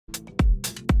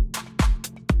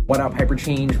What up,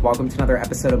 HyperChange? Welcome to another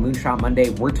episode of Moonshot Monday.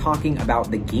 We're talking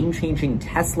about the game-changing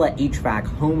Tesla HVAC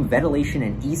home ventilation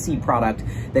and AC product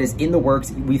that is in the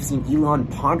works. We've seen Elon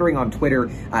pondering on Twitter.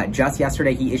 Just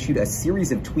yesterday, he issued a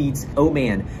series of tweets. Oh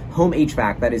man, home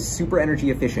HVAC that is super energy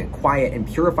efficient, quiet, and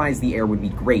purifies the air would be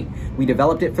great. We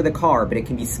developed it for the car, but it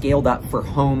can be scaled up for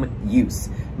home use.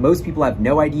 Most people have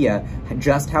no idea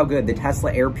just how good the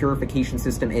Tesla air purification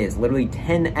system is, literally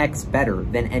 10x better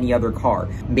than any other car.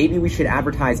 Maybe we should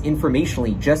advertise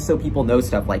informationally just so people know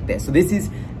stuff like this. So this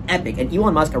is epic. And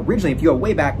Elon Musk originally, if you go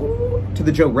way back to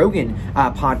the Joe Rogan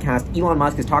podcast, Elon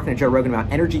Musk is talking to Joe Rogan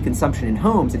about energy consumption in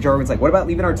homes. And Joe Rogan's like, what about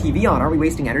leaving our TV on? Aren't we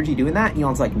wasting energy doing that? And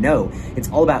Elon's like, no, it's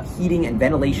all about heating and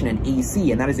ventilation and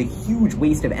AC. And that is a huge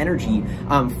waste of energy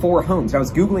for homes. I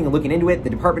was Googling and looking into it. The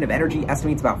Department of Energy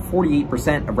estimates about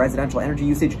 48% of residential energy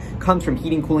usage comes from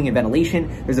heating, cooling, and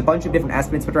ventilation. There's a bunch of different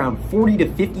estimates, but around 40 to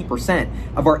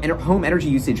 50% of our home energy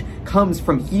usage comes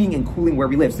from heating and cooling where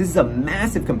we live. So this is a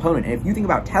massive component. And if you think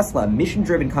about Tesla, a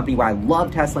mission-driven company, why I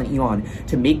love Tesla and Elon,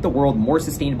 to make the world more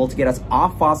sustainable, to get us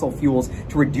off fossil fuels,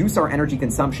 to reduce our energy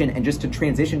consumption, and just to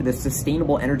transition to this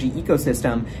sustainable energy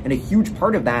ecosystem. And a huge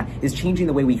part of that is changing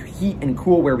the way we heat and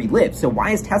cool where we live. So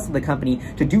why is Tesla the company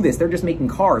to do this? They're just making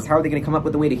cars. How are they going to come up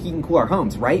with a way to heat and cool our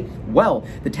homes, right? Well,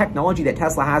 the technology that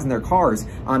Tesla has in their cars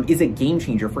is a game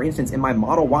changer. For instance, in my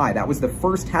Model Y, that was the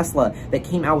first Tesla that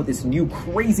came out with this new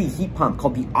crazy heat pump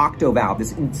called the Octo Valve,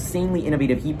 this insanely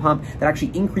innovative heat pump that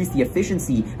actually increased the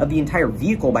efficiency of the entire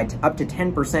vehicle by up to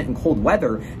 10% in cold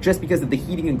weather, just because of the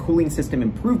heating and cooling system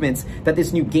improvements that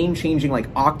this new game-changing, like,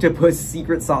 octopus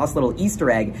secret sauce little Easter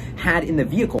egg had in the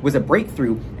vehicle. Was a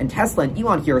breakthrough. And Tesla and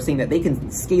Elon here are saying that they can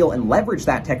scale and leverage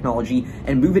that technology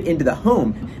and move it into the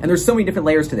home. And there's so many different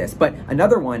layers to this, but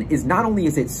another one is not only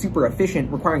is it super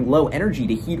efficient, requiring low energy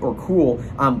to heat or cool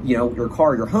your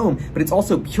car or your home, but it's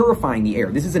also purifying the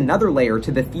air. This is another layer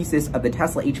to the thesis of the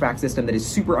Tesla HVAC system that is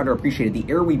super underappreciated. The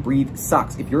air we breathe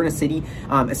sucks. If you're in a city,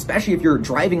 especially if you're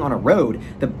driving on a road,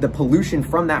 the pollution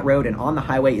from that road and on the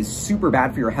highway is super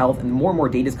bad for your health, and more and more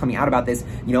data is coming out about this.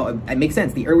 It makes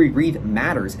sense. The air we breathe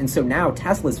matters. And so now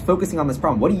Tesla's focusing on this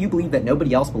problem. What do you believe that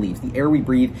nobody else believes? The air we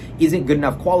breathe isn't good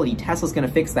enough quality. Tesla's going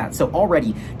to fix that. So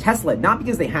already Tesla, not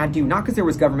because they had to, not because there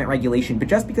was government regulation, but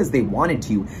just because they wanted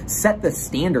to, set the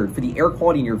standard for the air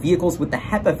quality in your vehicles with the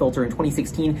HEPA filter in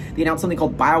 2016. They announced something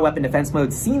called bioweapon defense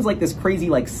mode. Seems like this crazy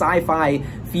like sci-fi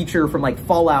feature from like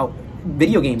Fallout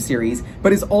video game series,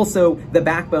 but is also the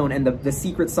backbone and the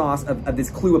secret sauce of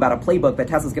this clue about a playbook that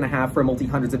Tesla's going to have for a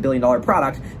multi-hundreds of billion-dollar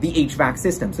product, the HVAC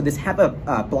system. So this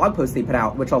HEPA blog post they put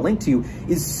out, which I'll link to,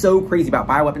 is so crazy about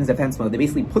bioweapons defense mode. They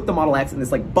basically put the Model X in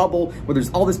this like bubble where there's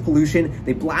all this pollution,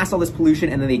 they blast all this pollution,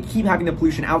 and then they keep having the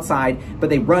pollution outside, but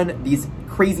they run these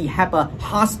crazy HEPA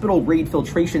hospital-grade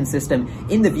filtration system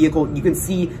in the vehicle. You can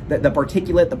see that the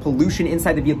particulate, the pollution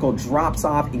inside the vehicle drops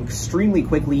off extremely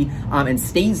quickly and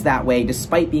stays that way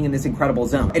despite being in this incredible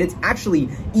zone. And it's actually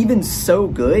even so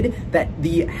good that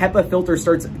the HEPA filter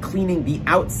starts cleaning the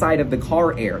outside of the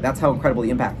car air. That's how incredible the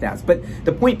impact it has. But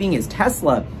the point being is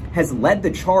Tesla has led the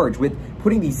charge with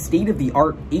putting these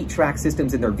state-of-the-art HVAC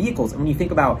systems in their vehicles. And when you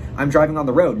think about, I'm driving on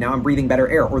the road, now I'm breathing better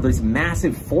air, or there's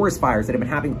massive forest fires that have been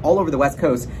happening all over the West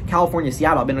Coast, California,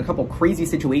 Seattle. I've been in a couple crazy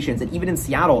situations, and even in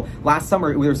Seattle last summer,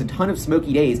 there was a ton of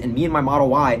smoky days, and me and my Model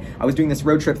Y, I was doing this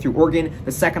road trip through Oregon.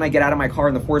 The second I get out of my car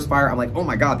in the forest fire, I'm like, oh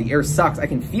my God, the air sucks. I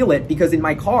can feel it because in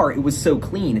my car, it was so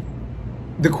clean.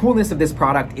 The coolness of this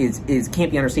product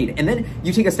can't be understated. And then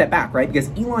you take a step back, right?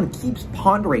 Because Elon keeps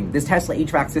pondering this Tesla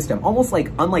HVAC system, almost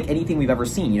like unlike anything we've ever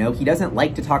seen. He doesn't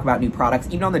like to talk about new products.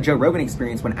 Even on the Joe Rogan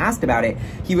Experience, when asked about it,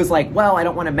 he was like, well, I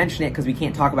don't want to mention it because we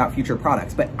can't talk about future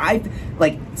products. But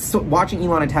watching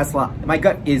Elon and Tesla, my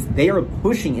gut is they are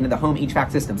pushing into the home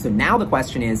HVAC system. So now the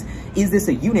question is this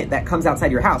a unit that comes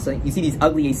outside your house? So you see these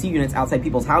ugly AC units outside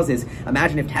people's houses.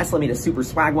 Imagine if Tesla made a super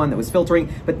swag one that was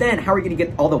filtering, but then how are you going to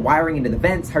get all the wiring into the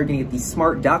vents? How are you going to get these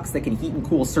smart ducts that can heat and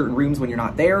cool certain rooms when you're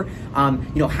not there?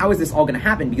 How is this all going to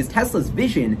happen? Because Tesla's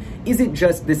vision isn't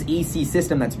just this AC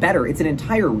system that's better. It's an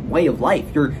entire way of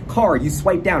life. Your car, you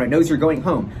swipe down, it knows you're going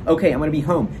home. Okay, I'm going to be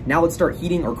home. Now let's start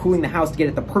heating or cooling the house to get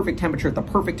it the perfect temperature at the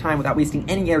perfect time without wasting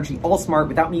any energy, all smart,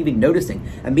 without me even noticing.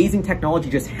 Amazing technology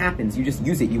just happens. You just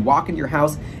use it. You walk into your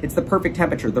house, it's the perfect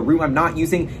temperature. The room I'm not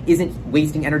using isn't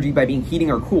wasting energy by being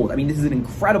heating or cooled. I mean, this is an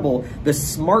incredible, the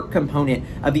smart component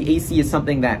of the AC is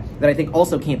something that I think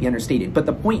also can't be understated. But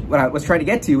the point, what I was trying to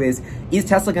get to is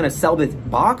Tesla going to sell this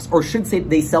box, or should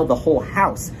they sell the whole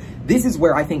house? This is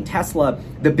where I think Tesla,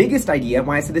 the biggest idea, and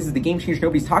why I said this is the game changer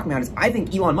nobody's talking about, is I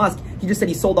think Elon Musk He just said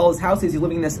he sold all his houses. He's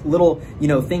living in this little, you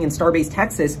know, thing in Starbase,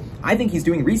 Texas. I think he's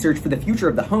doing research for the future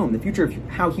of the home, the future of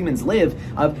how humans live,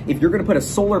 of if you're going to put a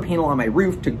solar panel on my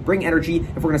roof to bring energy,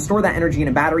 if we're going to store that energy in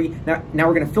a battery, now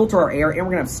we're going to filter our air, and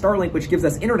we're going to have Starlink, which gives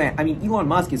us internet. I mean, Elon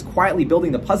Musk is quietly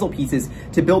building the puzzle pieces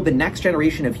to build the next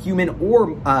generation of human or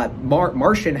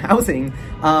Martian housing.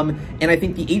 And I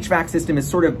think the HVAC system is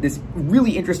sort of this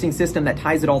really interesting system that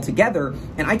ties it all together.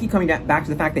 And I keep coming back to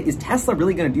the fact that, is Tesla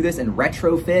really going to do this and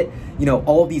retrofit, you know,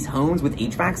 all of these homes with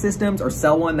HVAC systems, or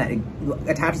sell one that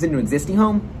attaches into an existing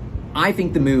home? I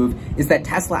think the move is that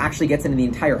Tesla actually gets into the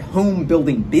entire home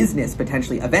building business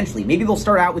potentially, eventually. Maybe they'll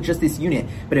start out with just this unit,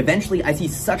 but eventually I see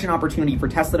such an opportunity for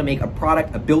Tesla to make a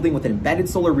product, a building with an embedded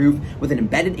solar roof, with an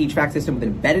embedded HVAC system, with an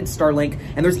embedded Starlink.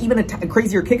 And there's even a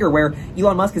crazier kicker where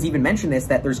Elon Musk has even mentioned this,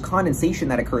 that there's condensation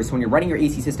that occurs. So when you're running your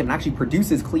AC system, it actually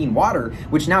produces clean water,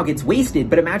 which now gets wasted.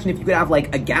 But imagine if you could have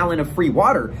like a gallon of free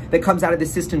water that comes out of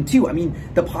this system too. I mean,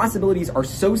 the possibilities are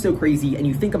so crazy. And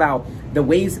you think about the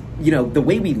ways, you know, the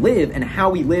way we live and how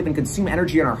we live and consume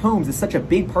energy in our homes is such a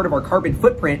big part of our carbon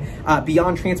footprint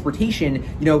beyond transportation.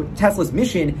 You know, Tesla's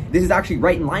mission, this is actually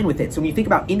right in line with it. So when you think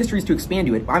about industries to expand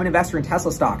to it, I'm an investor in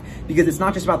Tesla stock because it's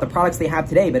not just about the products they have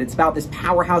today, but it's about this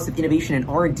powerhouse of innovation and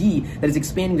R&D that is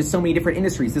expanding to so many different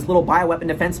industries. This little bioweapon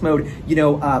defense mode, you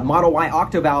know, Model Y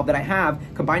octovalve that I have,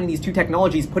 combining these two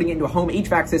technologies, putting it into a home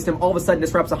HVAC system, all of a sudden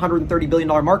disrupts a $130 billion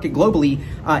market globally,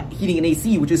 heating and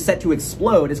AC, which is set to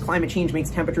explode as climate change makes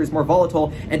temperatures more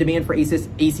volatile and demand for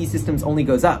AC systems only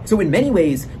goes up. So in many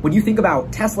ways, when you think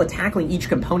about Tesla tackling each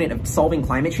component of solving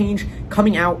climate change,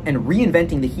 coming out and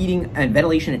reinventing the heating and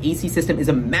ventilation and AC system is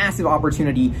a massive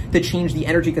opportunity to change the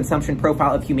energy consumption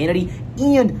profile of humanity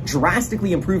and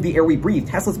drastically improve the air we breathe.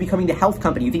 Tesla's becoming the health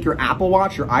company. You think your Apple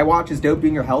Watch, your iWatch is dope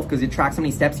doing your health because it tracks how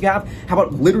many steps you have? How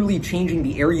about literally changing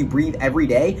the air you breathe every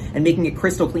day and making it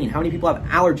crystal clean? How many people have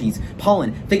allergies,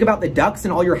 pollen? Think about the ducts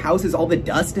in all your houses, all the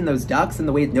dust in those ducts and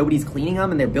the way nobody's cleaning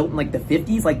them, and they're built in like the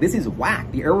 50s. Like, this is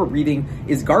whack. The air we're breathing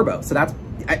is garbo. So that's,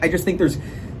 I just think there's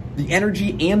the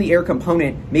energy and the air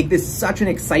component make this such an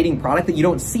exciting product that you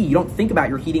don't see. You don't think about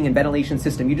your heating and ventilation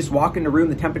system. You just walk in the room,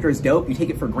 the temperature is dope, you take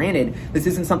it for granted. This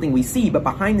isn't something we see, but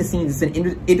behind the scenes, it's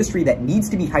an industry that needs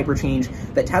to be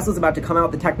HyperChange, that Tesla's about to come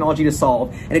out with the technology to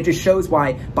solve. And it just shows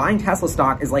why buying Tesla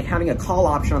stock is like having a call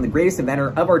option on the greatest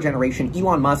inventor of our generation,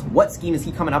 Elon Musk. What scheme is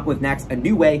he coming up with next? A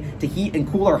new way to heat and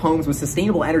cool our homes with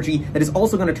sustainable energy that is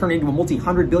also going to turn into a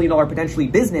multi-$100 billion potentially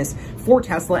business for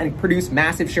Tesla and produce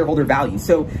massive shareholder value.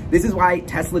 So this is why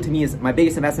Tesla to me is my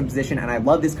biggest investment position, and I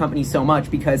love this company so much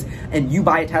because, and you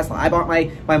buy a Tesla, I bought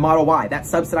my Model Y, that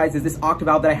subsidizes this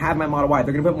octovalve that I have in my Model Y.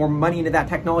 They're gonna put more money into that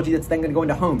technology that's then gonna go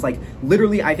into homes. Like,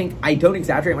 literally, I think, I don't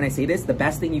exaggerate when I say this, the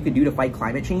best thing you could do to fight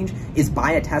climate change is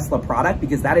buy a Tesla product,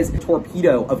 because that is a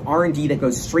torpedo of R&D that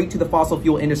goes straight to the fossil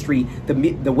fuel industry.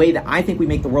 The way that I think we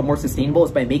make the world more sustainable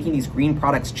is by making these green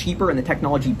products cheaper and the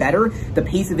technology better. The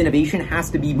pace of innovation has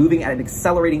to be moving at an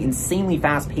accelerating, insanely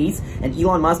fast pace, and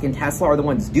Elon Musk and Tesla are the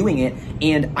ones doing it.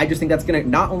 And I just think that's going to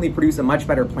not only produce a much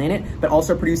better planet, but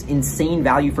also produce insane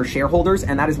value for shareholders.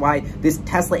 And that is why this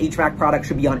Tesla HVAC product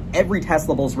should be on every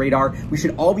Tesla bull's radar. We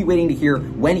should all be waiting to hear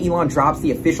when Elon drops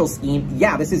the official scheme.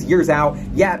 Yeah, this is years out.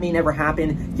 Yeah, it may never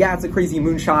happen. Yeah, it's a crazy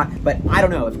moonshot, but I don't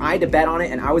know. If I had to bet on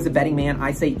it and I was a betting man,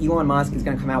 I say Elon Musk is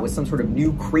going to come out with some sort of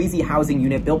new crazy housing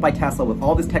unit built by Tesla with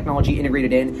all this technology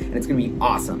integrated in, and it's going to be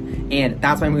awesome. And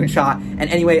that's my moonshot. And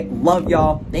anyway, love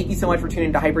y'all. Thank you so much for tuning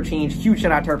into HyperChange. Huge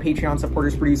shout out to our Patreon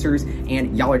supporters, producers,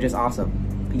 and y'all are just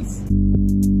awesome. Peace.